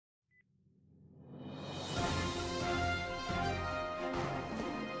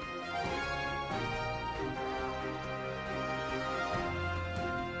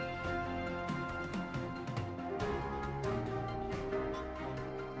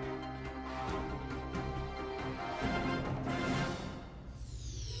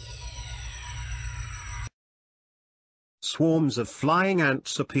Swarms of flying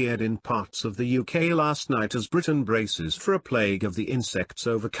ants appeared in parts of the UK last night as Britain braces for a plague of the insects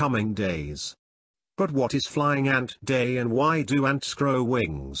over coming days. But what is Flying Ant Day and why do ants grow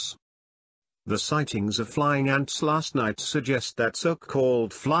wings? The sightings of flying ants last night suggest that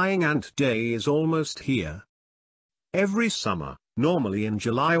so-called Flying Ant Day is almost here. Every summer, normally in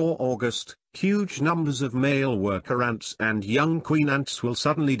July or August, huge numbers of male worker ants and young queen ants will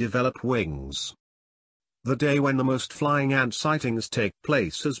suddenly develop wings. The day when the most flying ant sightings take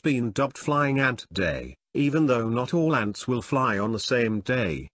place has been dubbed Flying Ant Day, even though not all ants will fly on the same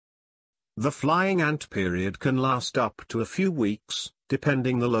day. The flying ant period can last up to a few weeks,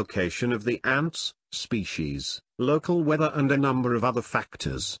 depending the location of the ants, species, local weather and a number of other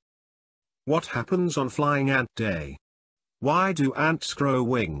factors. What happens on Flying Ant Day? Why do ants grow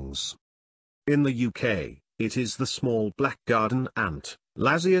wings? In the UK, it is the small black garden ant,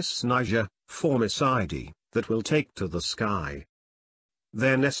 Lasius niger, formicide, that will take to the sky.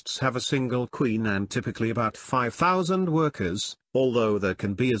 Their nests have a single queen and typically about 5,000 workers, although there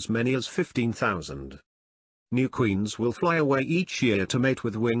can be as many as 15,000. New queens will fly away each year to mate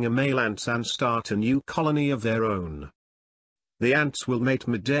with winger male ants and start a new colony of their own. The ants will mate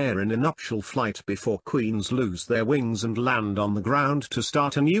mid-air in a nuptial flight before queens lose their wings and land on the ground to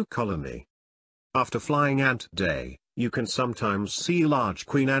start a new colony. After Flying Ant Day, you can sometimes see large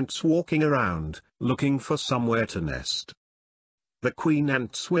queen ants walking around, looking for somewhere to nest. The queen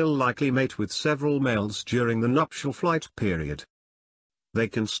ants will likely mate with several males during the nuptial flight period. They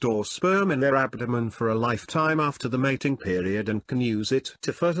can store sperm in their abdomen for a lifetime after the mating period and can use it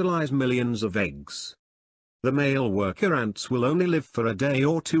to fertilize millions of eggs. The male worker ants will only live for a day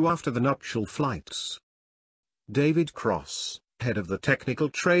or two after the nuptial flights. David Cross, head of the Technical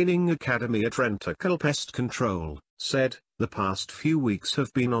Training Academy at Rentokil Pest Control, said, "The past few weeks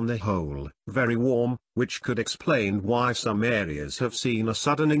have been on the whole very warm, which could explain why some areas have seen a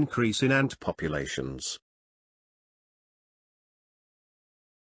sudden increase in ant populations."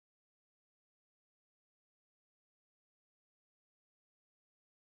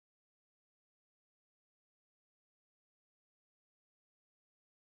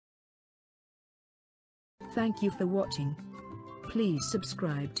 Thank you for watching. Please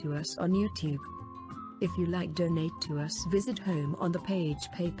subscribe to us on YouTube. If you like, donate to us, visit home on the page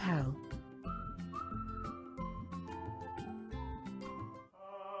PayPal.